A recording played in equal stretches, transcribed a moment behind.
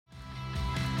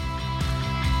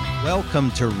Welcome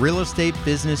to Real Estate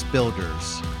Business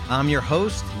Builders. I'm your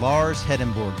host, Lars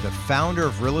Hedenborg, the founder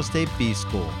of Real Estate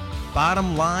B-School.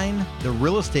 Bottom line, the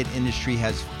real estate industry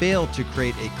has failed to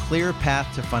create a clear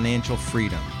path to financial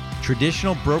freedom.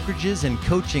 Traditional brokerages and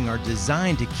coaching are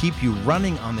designed to keep you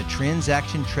running on the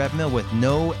transaction treadmill with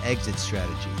no exit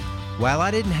strategy. While I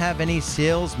didn't have any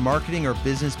sales, marketing, or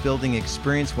business building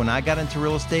experience when I got into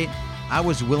real estate, I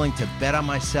was willing to bet on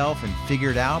myself and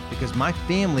figure it out because my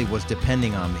family was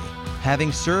depending on me.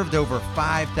 Having served over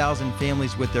 5,000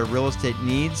 families with their real estate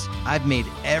needs, I've made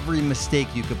every mistake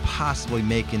you could possibly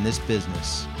make in this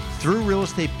business. Through Real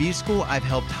Estate B-School, I've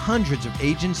helped hundreds of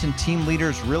agents and team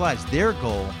leaders realize their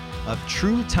goal of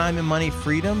true time and money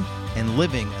freedom and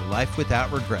living a life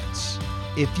without regrets.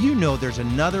 If you know there's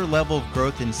another level of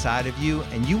growth inside of you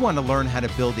and you want to learn how to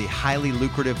build a highly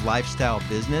lucrative lifestyle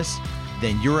business,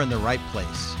 then you're in the right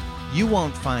place. You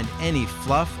won't find any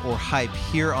fluff or hype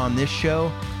here on this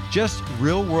show, just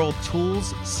real-world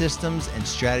tools, systems, and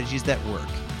strategies that work.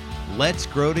 Let's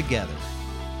grow together.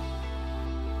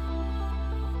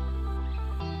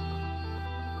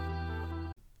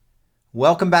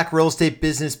 Welcome back, Real Estate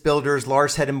Business Builders.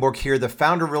 Lars Hedenborg here, the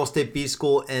founder of Real Estate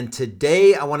B-School, and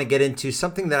today I want to get into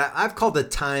something that I've called the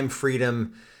time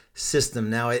freedom system.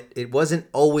 Now, it wasn't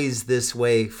always this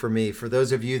way for me. For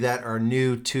those of you that are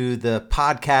new to the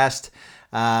podcast,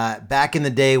 back in the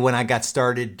day when I got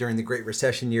started during the Great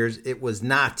Recession years, it was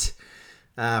not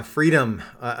freedom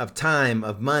of time,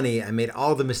 of money. I made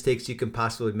all the mistakes you can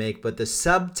possibly make, but the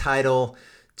subtitle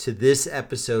to this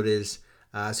episode is,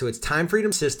 so it's Time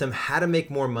Freedom System, How to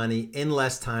Make More Money in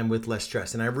Less Time with Less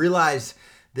Stress. And I realize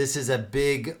this is a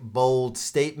big, bold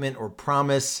statement or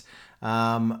promise.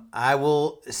 I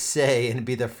will say and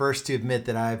be the first to admit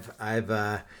that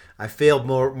I failed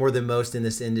more than most in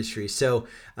this industry. So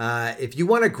if you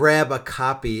want to grab a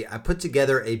copy, I put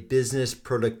together a business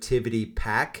productivity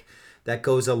pack that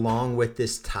goes along with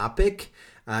this topic.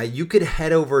 You could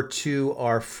head over to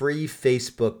our free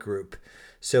Facebook group.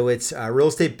 So it's Real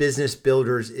Estate Business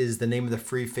Builders is the name of the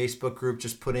free Facebook group.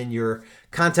 Just put in your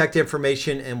contact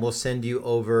information and we'll send you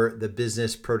over the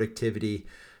business productivity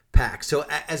pack. So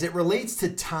as it relates to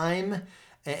time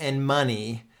and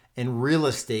money and real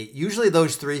estate, usually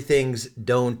those three things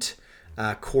don't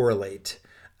correlate.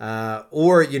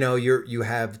 Or you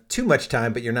have too much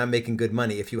time, but you're not making good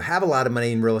money. If you have a lot of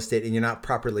money in real estate and you're not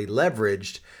properly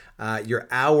leveraged, your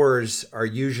hours are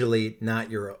usually not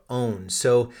your own.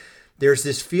 So there's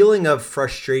this feeling of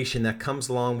frustration that comes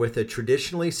along with a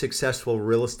traditionally successful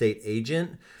real estate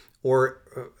agent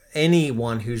or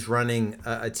anyone who's running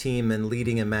a team and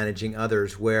leading and managing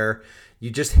others, where you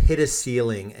just hit a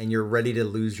ceiling and you're ready to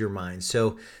lose your mind.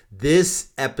 So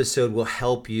this episode will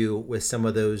help you with some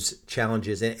of those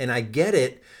challenges. And I get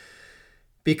it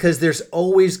because there's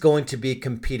always going to be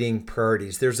competing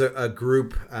priorities. There's a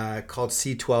group called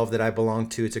C12 that I belong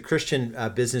to. It's a Christian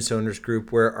business owners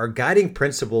group where our guiding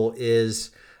principle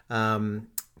is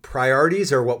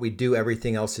priorities are what we do.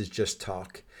 Everything else is just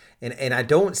talk. And I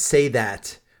don't say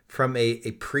that from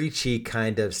a preachy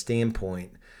kind of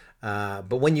standpoint.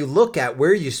 But when you look at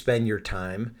where you spend your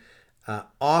time,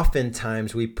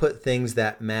 oftentimes we put things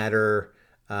that matter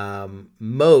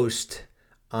most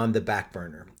on the back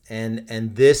burner.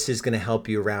 And this is going to help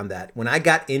you around that. When I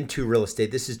got into real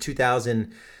estate, this is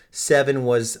 2007,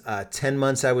 was 10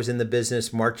 months I was in the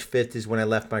business. March 5th is when I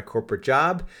left my corporate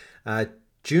job.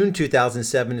 June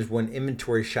 2007 is when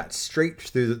inventory shot straight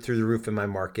through the roof in my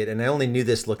market. And I only knew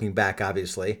this looking back,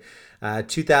 obviously.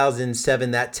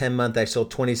 2007, that 10 month, I sold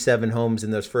 27 homes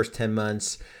in those first 10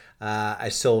 months. I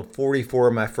sold 44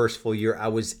 in my first full year. I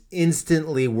was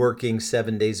instantly working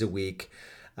 7 days a week.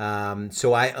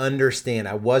 So I understand.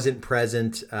 I wasn't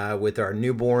present with our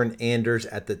newborn Anders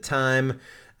at the time.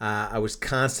 I was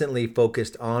constantly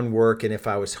focused on work. And if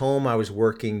I was home, I was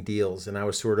working deals. And I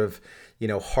was sort of,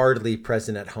 hardly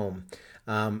present at home.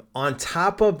 On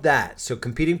top of that, so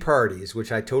competing priorities,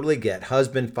 which I totally get,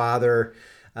 husband, father,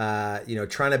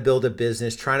 trying to build a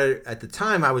business, at the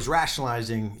time I was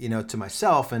rationalizing, to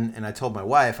myself and I told my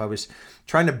wife I was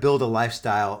trying to build a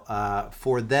lifestyle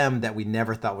for them that we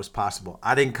never thought was possible.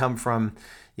 I didn't come from,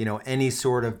 any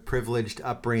sort of privileged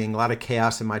upbringing, a lot of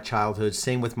chaos in my childhood,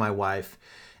 same with my wife.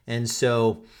 And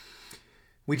so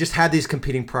we just had these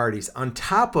competing priorities. On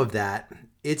top of that,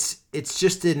 it's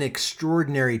just an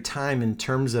extraordinary time in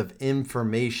terms of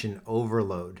information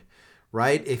overload,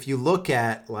 right? If you look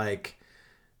at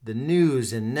the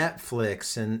news and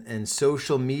Netflix and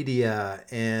social media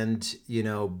and,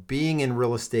 being in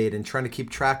real estate and trying to keep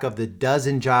track of the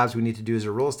dozen jobs we need to do as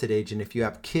a real estate agent. If you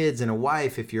have kids and a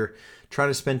wife, if you're trying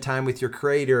to spend time with your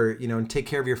creator, and take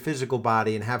care of your physical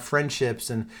body and have friendships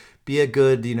and be a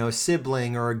good,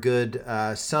 sibling or a good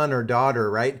son or daughter,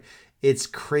 right? It's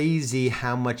crazy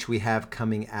how much we have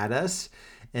coming at us.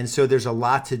 And so there's a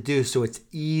lot to do. So it's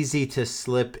easy to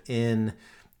slip in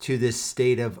to this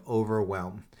state of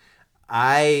overwhelm.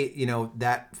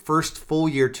 That first full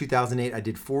year, 2008, I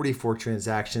did 44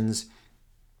 transactions,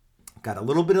 got a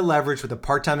little bit of leverage with a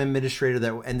part-time administrator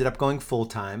that ended up going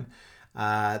full-time.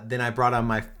 Then I brought on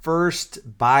my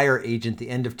first buyer agent the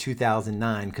end of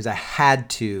 2009 because I had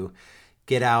to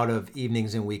get out of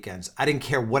evenings and weekends. I didn't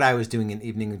care what I was doing in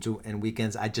evenings and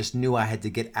weekends. I just knew I had to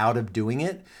get out of doing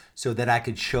it so that I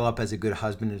could show up as a good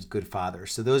husband and as a good father.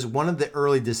 So those one of the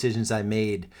early decisions I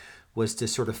made was to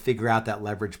sort of figure out that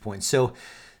leverage point. So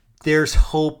there's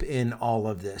hope in all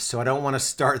of this. So I don't want to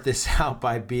start this out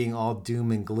by being all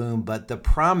doom and gloom, but the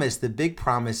big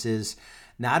promise is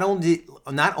not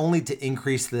only to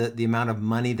increase the amount of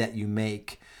money that you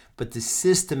make, but to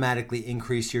systematically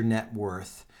increase your net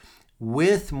worth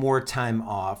with more time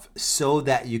off so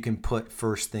that you can put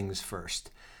first things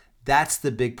first. That's the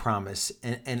big promise.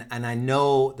 And I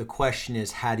know the question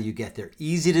is, how do you get there?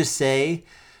 Easy to say,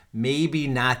 maybe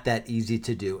not that easy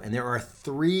to do. And there are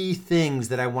 3 things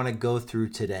that I want to go through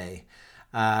today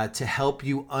to help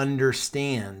you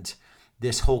understand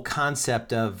this whole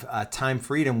concept of time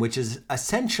freedom, which is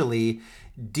essentially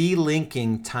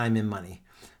delinking time and money.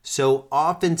 So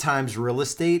oftentimes real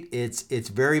estate, it's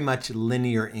very much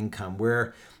linear income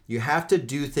where you have to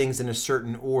do things in a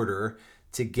certain order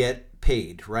to get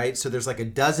paid, right? So there's like a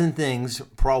dozen things,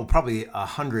 probably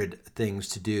 100 things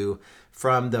to do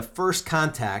from the first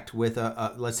contact with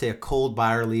let's say a cold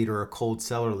buyer lead or a cold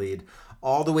seller lead,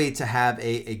 all the way to have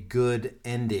a good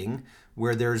ending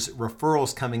where there's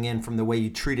referrals coming in from the way you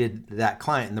treated that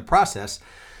client in the process.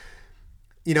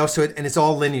 And it's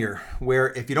all linear,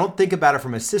 where if you don't think about it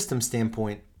from a system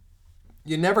standpoint,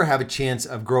 you never have a chance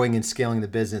of growing and scaling the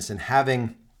business and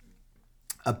having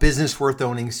a business worth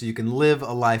owning so you can live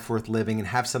a life worth living and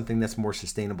have something that's more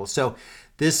sustainable. So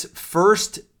this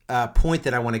first point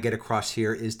that I want to get across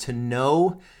here is to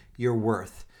know your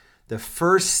worth. The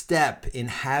first step in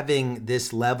having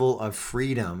this level of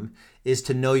freedom is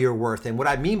to know your worth. And what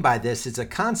I mean by this is a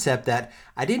concept that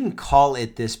I didn't call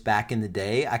it this back in the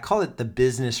day. I call it the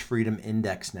Business Freedom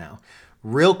Index now.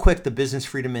 Real quick, the Business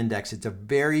Freedom Index, it's a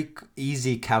very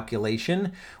easy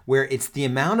calculation where it's the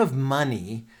amount of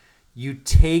money you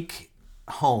take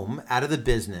home out of the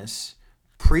business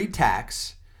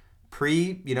pre-tax,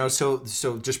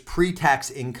 so just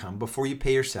pre-tax income before you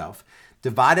pay yourself,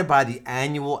 divided by the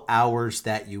annual hours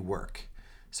that you work.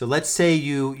 So let's say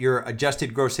your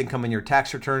adjusted gross income in your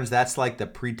tax returns, that's like the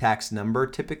pre-tax number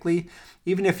typically.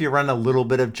 Even if you run a little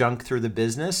bit of junk through the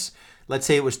business, let's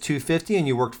say it was $250 and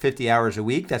you worked 50 hours a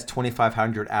week, that's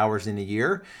 2,500 hours in a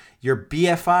year. Your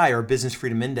BFI or Business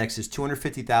Freedom Index is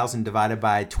 250,000 divided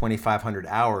by 2,500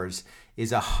 hours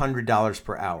is $100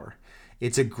 per hour.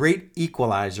 It's a great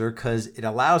equalizer because it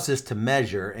allows us to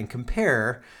measure and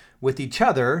compare with each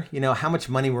other, how much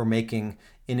money we're making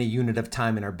in a unit of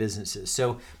time in our businesses.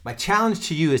 So my challenge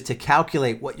to you is to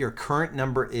calculate what your current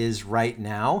number is right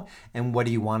now and what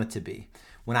do you want it to be.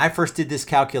 When I first did this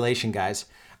calculation, guys,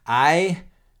 I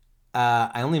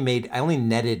only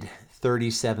netted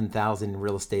 37,000 in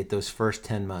real estate those first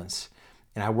 10 months.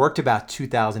 And I worked about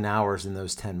 2,000 hours in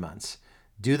those 10 months.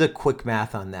 Do the quick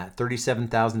math on that.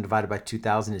 37,000 divided by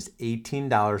 2,000 is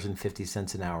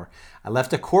 $18.50 an hour. I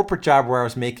left a corporate job where I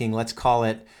was making, let's call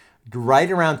it right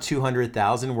around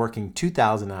 200,000, working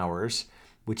 2,000 hours,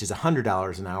 which is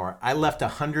 $100 an hour. I left a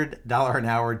 $100 an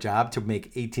hour job to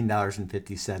make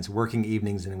 $18.50, working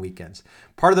evenings and weekends.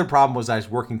 Part of the problem was I was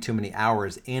working too many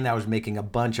hours and I was making a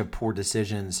bunch of poor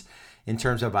decisions in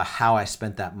terms of how I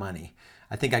spent that money.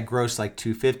 I think I grossed like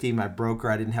 $250. My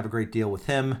broker, I didn't have a great deal with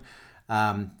him.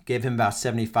 Gave him about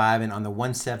 $75, and on the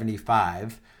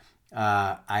 $175,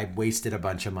 I wasted a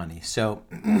bunch of money. So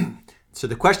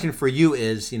the question for you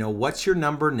is, what's your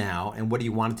number now, and what do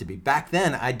you want it to be? Back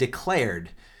then, I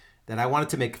declared that I wanted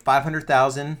to make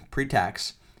 $500,000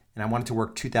 pre-tax, and I wanted to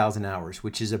work 2,000 hours,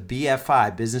 which is a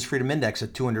BFI, Business Freedom Index,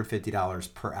 of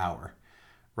 $250 per hour.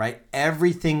 Right?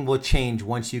 Everything will change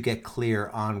once you get clear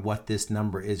on what this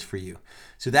number is for you.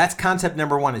 So that's concept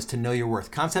number 1, is to know your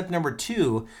worth. Concept number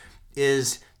 2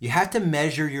 is you have to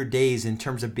measure your days in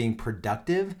terms of being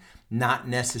productive, not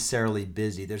necessarily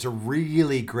busy. There's a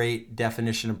really great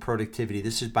definition of productivity.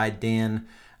 This is by Dan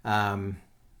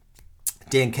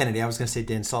Dan Kennedy. I was going to say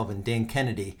Dan Sullivan. Dan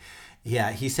Kennedy.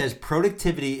 Yeah, he says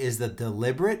productivity is the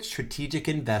deliberate strategic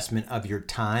investment of your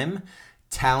time,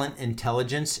 talent,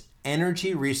 intelligence,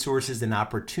 energy, resources, and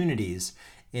opportunities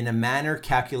in a manner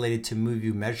calculated to move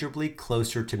you measurably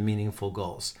closer to meaningful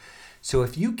goals. So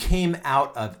if you came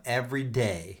out of every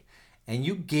day and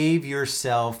you gave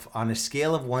yourself on a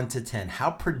scale of 1 to 10,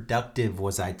 how productive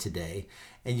was I today?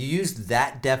 And you used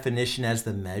that definition as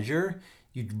the measure,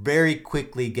 you'd very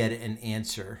quickly get an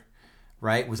answer,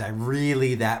 right? Was I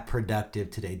really that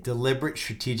productive today? Deliberate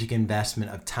strategic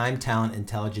investment of time, talent,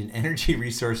 intelligence, energy,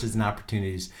 resources, and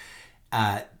opportunities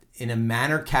in a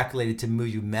manner calculated to move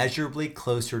you measurably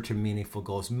closer to meaningful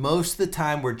goals. Most of the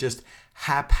time, we're just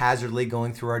haphazardly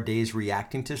going through our days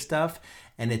reacting to stuff,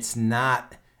 and it's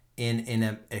not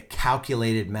in a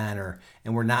calculated manner,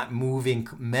 and we're not moving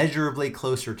measurably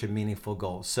closer to meaningful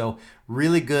goals. So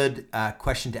really good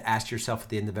question to ask yourself at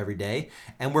the end of every day.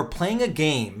 And we're playing a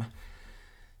game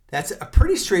that's a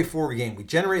pretty straightforward game. We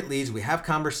generate leads, we have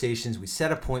conversations, we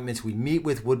set appointments, we meet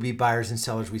with would-be buyers and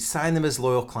sellers, we sign them as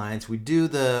loyal clients, we do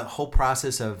the whole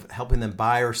process of helping them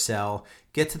buy or sell,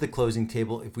 get to the closing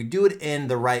table. If we do it in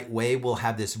the right way, we'll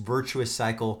have this virtuous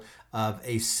cycle of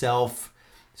a self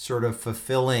sort of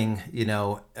fulfilling,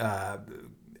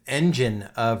 engine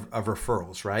of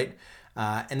referrals, right?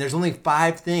 And there's only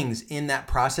 5 things in that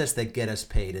process that get us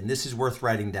paid. And this is worth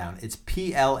writing down. It's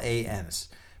PLANs.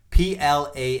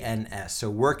 PLANS. So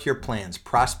work your plans: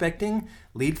 prospecting,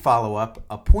 lead follow-up,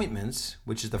 appointments,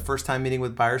 which is the first time meeting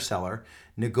with buyer seller,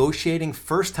 negotiating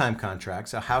first time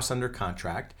contracts, a house under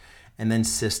contract, and then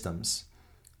systems.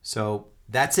 So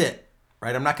that's it,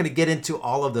 right? I'm not going to get into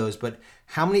all of those, but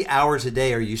how many hours a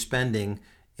day are you spending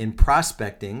in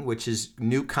prospecting, which is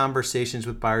new conversations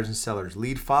with buyers and sellers?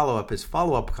 Lead follow-up is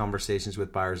follow-up conversations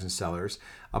with buyers and sellers.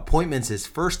 Appointments is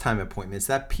first time appointments.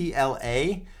 That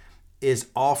PLA is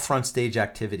all front stage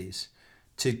activities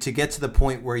to get to the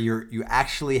point where you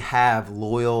actually have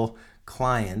loyal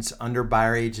clients under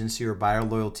buyer agency or buyer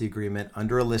loyalty agreement,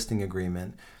 under a listing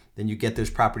agreement. Then you get those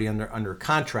property under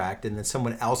contract, and then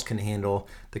someone else can handle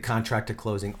the contract to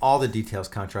closing, all the details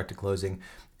contract to closing,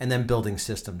 and then building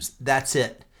systems. That's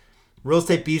it. Real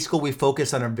Estate B School, we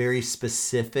focus on a very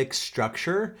specific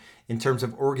structure in terms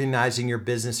of organizing your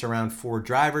business around 4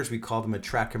 drivers. We call them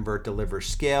attract, convert, deliver,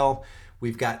 scale.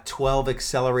 We've got 12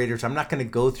 accelerators. I'm not going to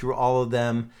go through all of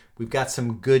them. We've got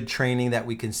some good training that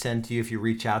we can send to you if you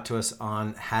reach out to us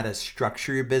on how to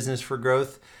structure your business for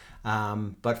growth.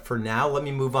 But for now, let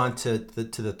me move on to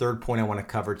the third point I want to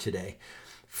cover today: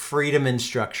 freedom in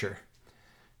structure.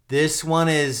 This one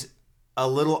is a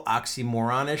little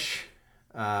oxymoronish,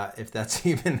 if that's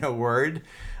even a word.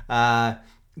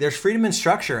 There's freedom in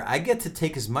structure. I get to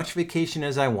take as much vacation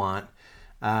as I want.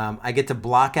 I get to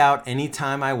block out any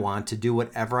time I want to do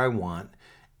whatever I want.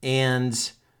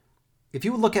 And if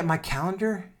you would look at my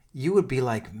calendar, you would be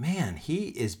like, man, he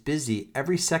is busy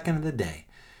every second of the day.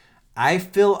 I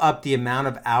fill up the amount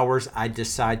of hours I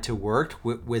decide to work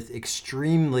with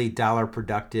extremely dollar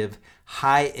productive,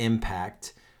 high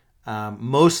impact,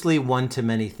 mostly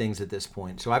one-to-many things at this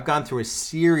point. So I've gone through a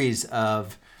series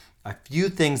of a few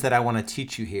things that I want to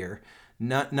teach you here.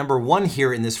 Number 1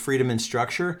 here in this freedom and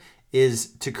structure is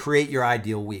to create your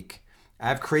ideal week.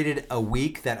 I've created a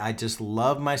week that I just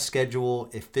love my schedule.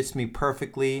 It fits me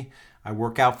perfectly. I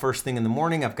work out first thing in the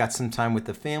morning. I've got some time with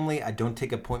the family. I don't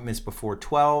take appointments before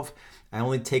 12. I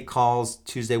only take calls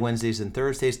Tuesday, Wednesdays, and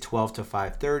Thursdays, 12 to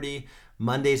 5:30.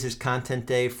 Mondays is content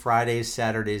day. Fridays,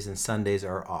 Saturdays, and Sundays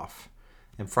are off.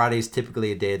 And Friday is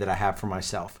typically a day that I have for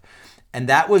myself. And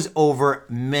that was over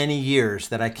many years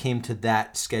that I came to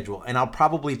that schedule. And I'll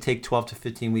probably take 12 to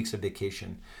 15 weeks of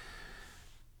vacation.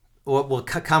 Well,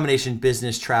 combination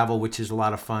business travel, which is a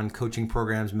lot of fun, coaching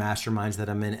programs, masterminds that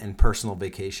I'm in, and personal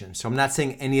vacation. So I'm not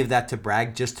saying any of that to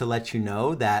brag, just to let you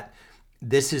know that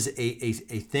this is a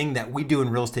thing that we do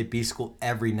in Real Estate B School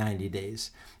every 90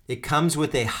 days. It comes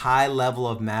with a high level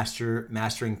of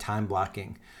mastering time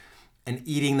blocking and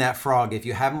eating that frog. If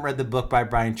you haven't read the book by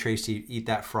Brian Tracy, Eat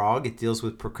That Frog, it deals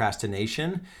with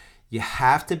procrastination. You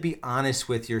have to be honest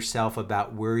with yourself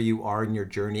about where you are in your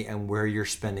journey and where you're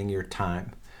spending your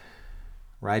time.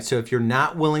 Right? So if you're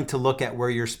not willing to look at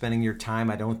where you're spending your time,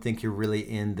 I don't think you're really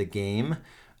in the game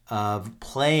of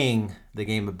playing the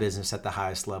game of business at the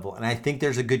highest level. And I think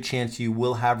there's a good chance you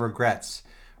will have regrets,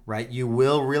 right? You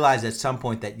will realize at some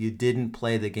point that you didn't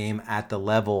play the game at the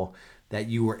level that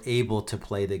you were able to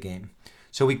play the game.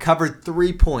 So we covered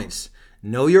 3 points.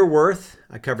 Know your worth.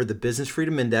 I covered the Business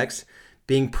Freedom Index.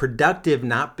 Being productive,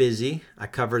 not busy. I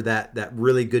covered that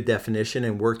really good definition,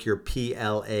 and work your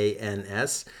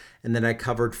PLANS. And then I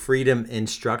covered freedom and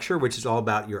structure, which is all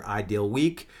about your ideal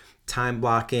week, time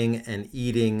blocking, and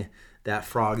eating that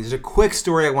frog. There's a quick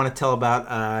story I want to tell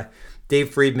about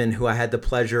Dave Friedman, who I had the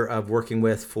pleasure of working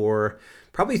with for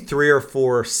probably 3 or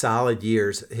 4 solid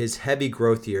years, his heavy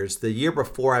growth years. The year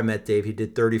before I met Dave, he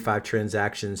did 35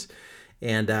 transactions.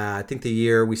 And I think the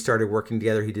year we started working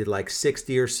together, he did like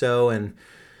 60 or so. And,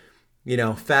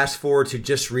 fast forward to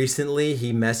just recently,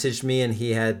 he messaged me and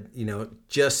he had,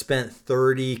 just spent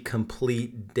 30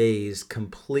 complete days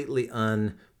completely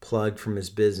unplugged from his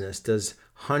business. Does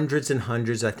hundreds and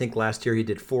hundreds. I think last year he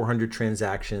did 400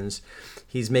 transactions.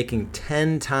 He's making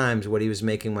 10 times what he was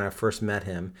making when I first met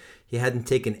him. He hadn't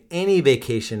taken any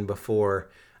vacation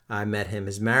before I met him.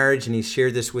 His marriage, and he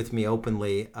shared this with me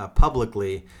openly,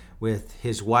 publicly, with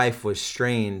his wife was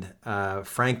strained,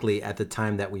 frankly, at the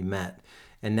time that we met.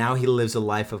 And now he lives a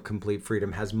life of complete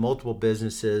freedom, has multiple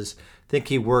businesses. I think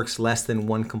he works less than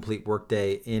 1 complete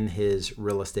workday in his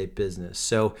real estate business.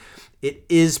 So it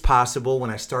is possible.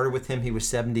 When I started with him, he was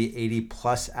 70, 80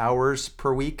 plus hours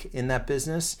per week in that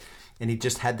business. And he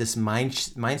just had this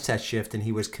mindset shift, and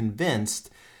he was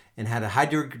convinced and had a high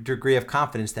degree of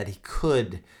confidence that he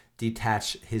could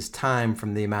detach his time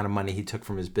from the amount of money he took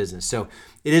from his business. So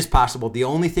it is possible. The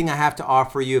only thing I have to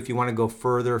offer you if you want to go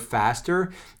further,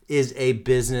 faster, is a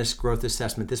business growth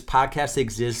assessment. This podcast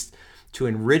exists to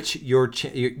enrich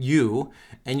you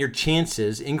and your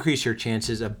chances, increase your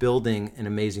chances of building an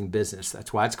amazing business.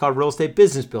 That's why it's called Real Estate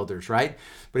Business Builders, right?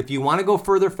 But if you want to go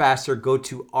further, faster, go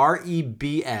to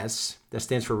REBS, that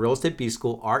stands for Real Estate B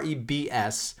School,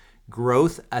 REBS,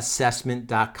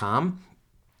 growthassessment.com.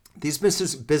 These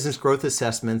business growth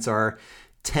assessments are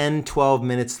 10, 12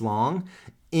 minutes long.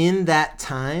 In that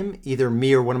time, either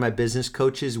me or one of my business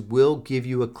coaches will give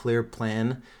you a clear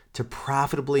plan to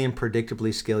profitably and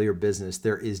predictably scale your business.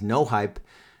 There is no hype,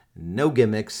 no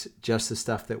gimmicks, just the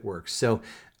stuff that works. So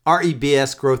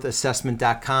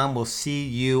REBSgrowthassessment.com. We'll see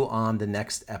you on the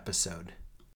next episode.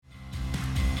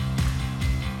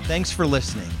 Thanks for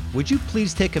listening. Would you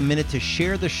please take a minute to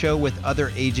share the show with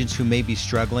other agents who may be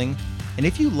struggling? And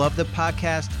if you love the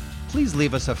podcast, please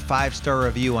leave us a 5-star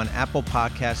review on Apple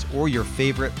Podcasts or your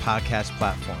favorite podcast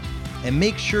platform. And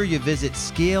make sure you visit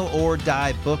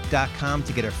scaleorddiebook.com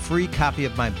to get a free copy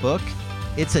of my book.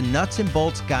 It's a nuts and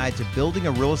bolts guide to building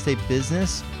a real estate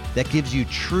business that gives you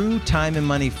true time and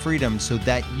money freedom so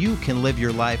that you can live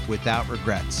your life without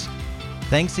regrets.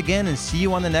 Thanks again, and see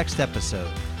you on the next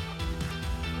episode.